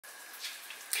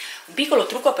Un piccolo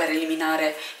trucco per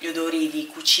eliminare gli odori di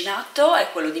cucinato è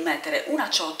quello di mettere una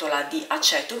ciotola di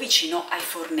aceto vicino ai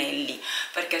fornelli,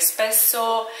 perché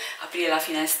spesso aprire la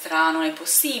finestra non è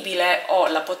possibile o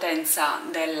la potenza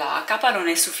della capa non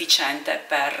è sufficiente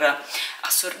per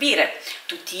assorbire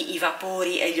tutti i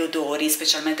vapori e gli odori,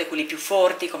 specialmente quelli più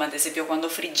forti, come ad esempio quando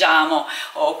friggiamo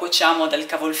o cuociamo del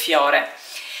cavolfiore.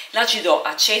 L'acido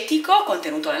acetico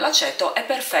contenuto nell'aceto è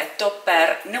perfetto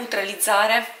per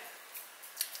neutralizzare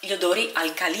gli odori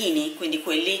alcalini, quindi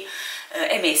quelli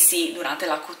emessi durante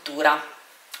la cottura.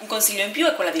 Un consiglio in più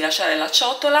è quello di lasciare la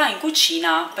ciotola in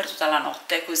cucina per tutta la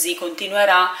notte, così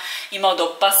continuerà in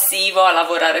modo passivo a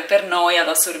lavorare per noi, ad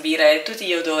assorbire tutti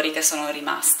gli odori che sono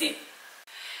rimasti.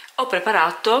 Ho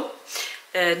preparato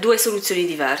due soluzioni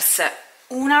diverse,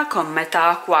 una con metà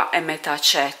acqua e metà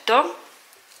aceto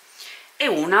e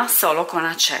una solo con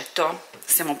aceto.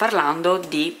 Stiamo parlando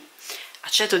di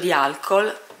aceto di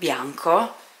alcol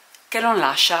bianco che non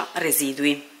lascia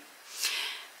residui.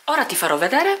 Ora ti farò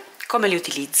vedere come li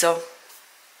utilizzo.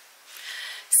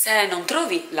 Se non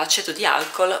trovi l'aceto di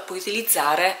alcol, puoi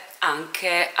utilizzare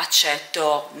anche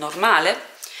aceto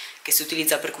normale che si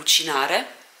utilizza per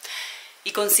cucinare.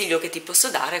 Il consiglio che ti posso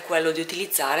dare è quello di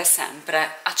utilizzare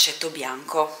sempre aceto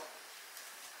bianco.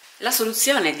 La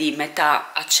soluzione di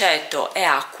metà aceto e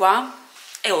acqua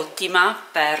è ottima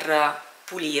per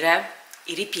pulire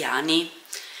i ripiani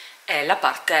e la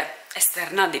parte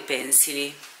esterna dei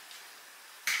pensili.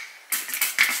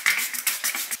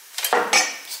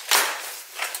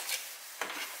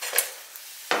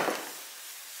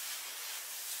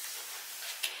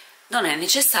 Non è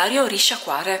necessario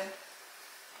risciacquare.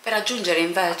 Per aggiungere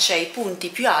invece i punti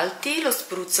più alti lo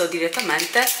spruzzo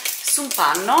direttamente su un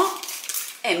panno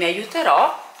e mi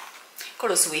aiuterò con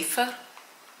lo Swiffer.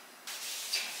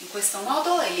 In questo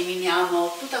modo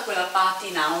eliminiamo tutta quella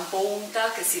patina un po'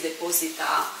 unta che si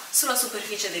deposita sulla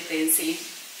superficie dei pensili.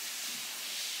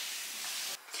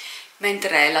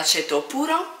 Mentre l'aceto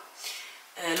puro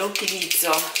lo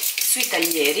utilizzo sui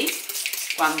taglieri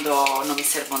quando non mi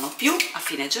servono più a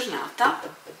fine giornata.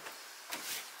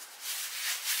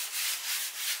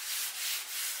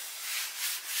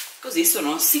 Così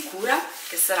sono sicura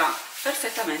che sarà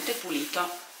perfettamente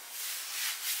pulito.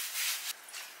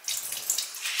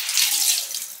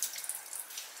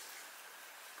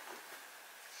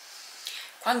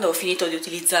 Quando ho finito di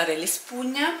utilizzare le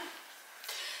spugne,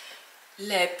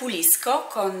 le pulisco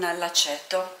con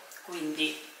l'aceto,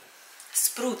 quindi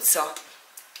spruzzo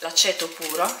l'aceto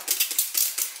puro,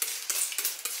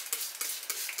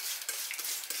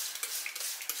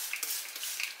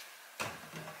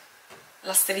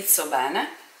 la strizzo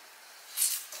bene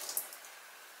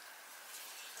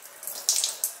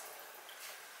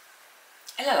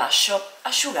e la lascio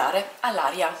asciugare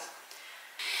all'aria.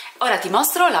 Ora ti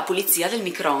mostro la pulizia del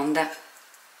microonde.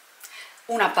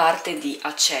 Una parte di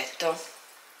aceto,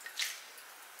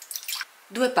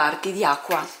 2 parti di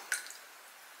acqua,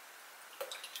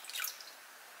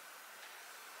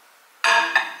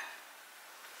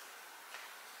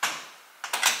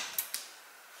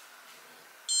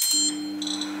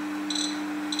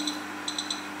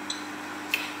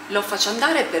 lo faccio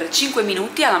andare per 5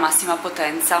 minuti alla massima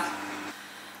potenza.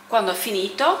 Quando ho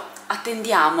finito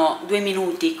attendiamo 2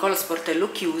 minuti con lo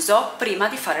sportello chiuso prima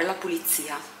di fare la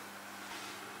pulizia.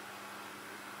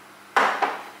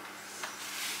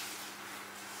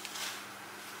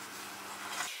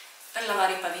 Per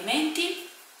lavare i pavimenti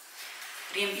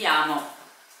riempiamo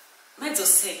mezzo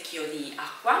secchio di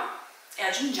acqua e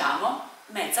aggiungiamo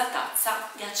mezza tazza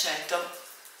di aceto.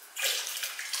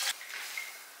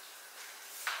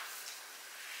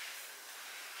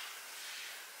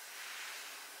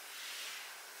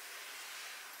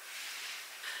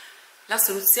 La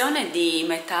soluzione di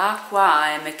metà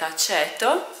acqua e metà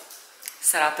aceto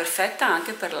sarà perfetta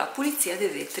anche per la pulizia dei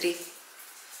vetri.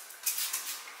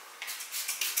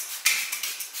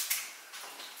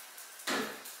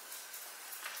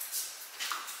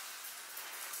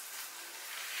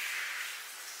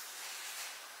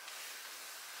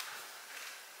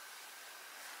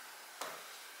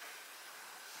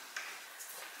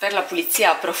 Per la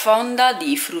pulizia profonda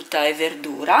di frutta e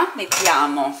verdura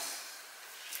mettiamo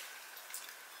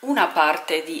una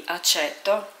parte di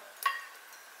aceto,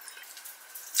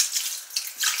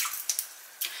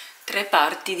 3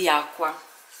 parti di acqua,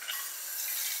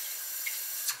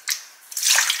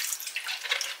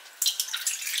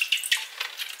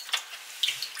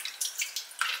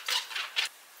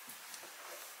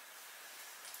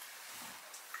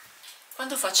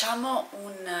 quando facciamo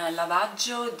un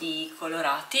lavaggio di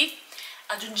colorati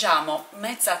aggiungiamo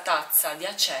mezza tazza di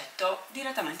aceto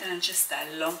direttamente nel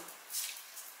cestello.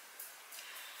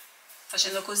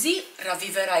 Facendo così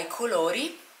ravviverà i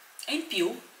colori e in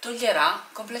più toglierà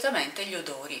completamente gli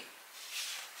odori.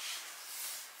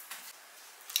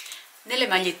 Nelle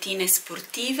magliettine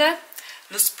sportive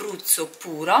lo spruzzo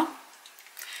puro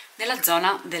nella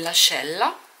zona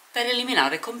dell'ascella per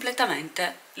eliminare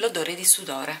completamente l'odore di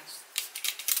sudore.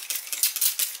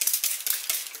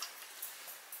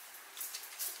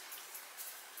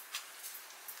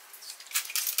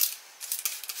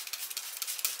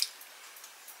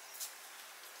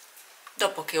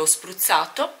 Dopo che ho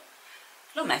spruzzato,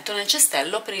 lo metto nel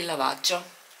cestello per il lavaggio.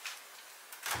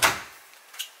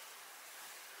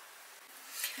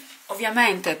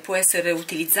 Ovviamente può essere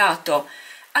utilizzato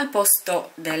al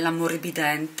posto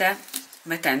dell'ammorbidente,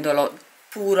 mettendolo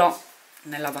puro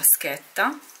nella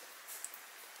vaschetta.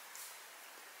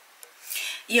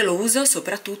 Io lo uso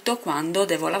soprattutto quando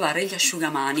devo lavare gli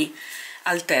asciugamani,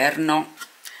 alterno.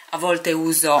 A volte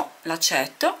uso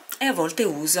l'aceto e a volte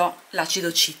uso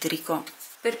l'acido citrico.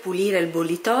 Per pulire il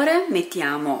bollitore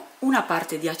mettiamo una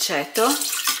parte di aceto,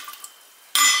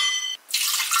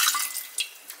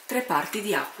 3 parti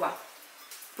di acqua.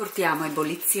 Portiamo a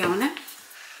ebollizione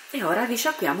e ora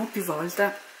risciacquiamo più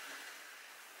volte.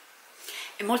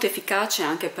 È molto efficace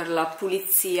anche per la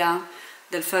pulizia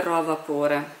del ferro a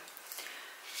vapore.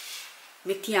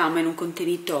 Mettiamo in un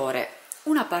contenitore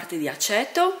una parte di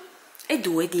aceto e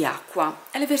 2 di acqua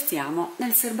e le versiamo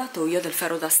nel serbatoio del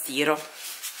ferro da stiro.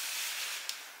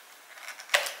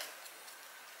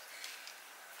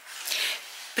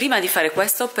 Prima di fare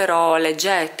questo però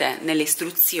leggete nelle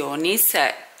istruzioni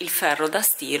se il ferro da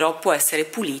stiro può essere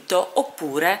pulito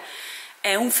oppure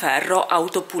è un ferro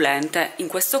autopulente, in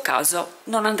questo caso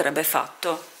non andrebbe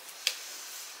fatto.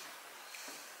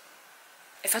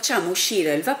 E facciamo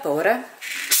uscire il vapore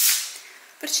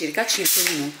per circa 5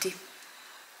 minuti.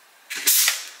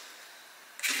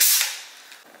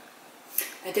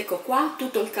 Ed ecco qua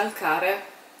tutto il calcare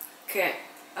che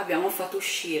abbiamo fatto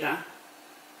uscire.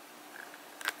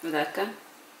 Vedete?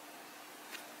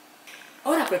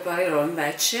 Ora preparerò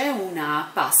invece una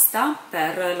pasta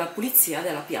per la pulizia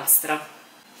della piastra,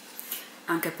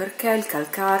 anche perché il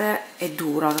calcare è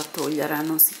duro da togliere,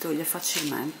 non si toglie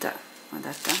facilmente,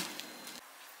 vedete?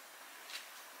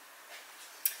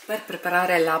 Per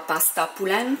preparare la pasta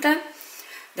pulente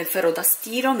del ferro da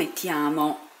stiro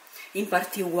mettiamo in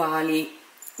parti uguali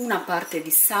una parte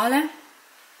di sale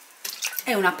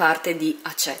e una parte di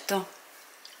aceto.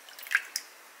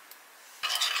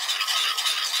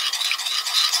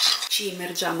 Ci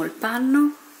immergiamo il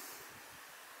panno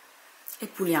e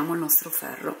puliamo il nostro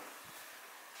ferro.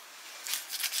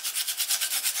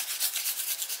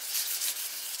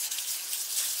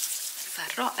 Il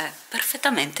ferro è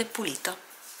perfettamente pulito.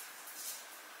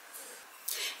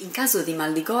 In caso di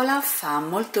mal di gola fa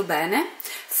molto bene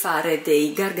fare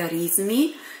dei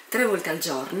gargarismi 3 volte al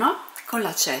giorno con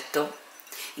l'aceto.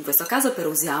 In questo caso però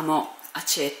usiamo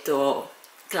aceto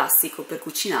classico per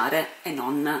cucinare e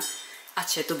non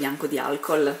aceto bianco di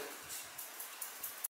alcol.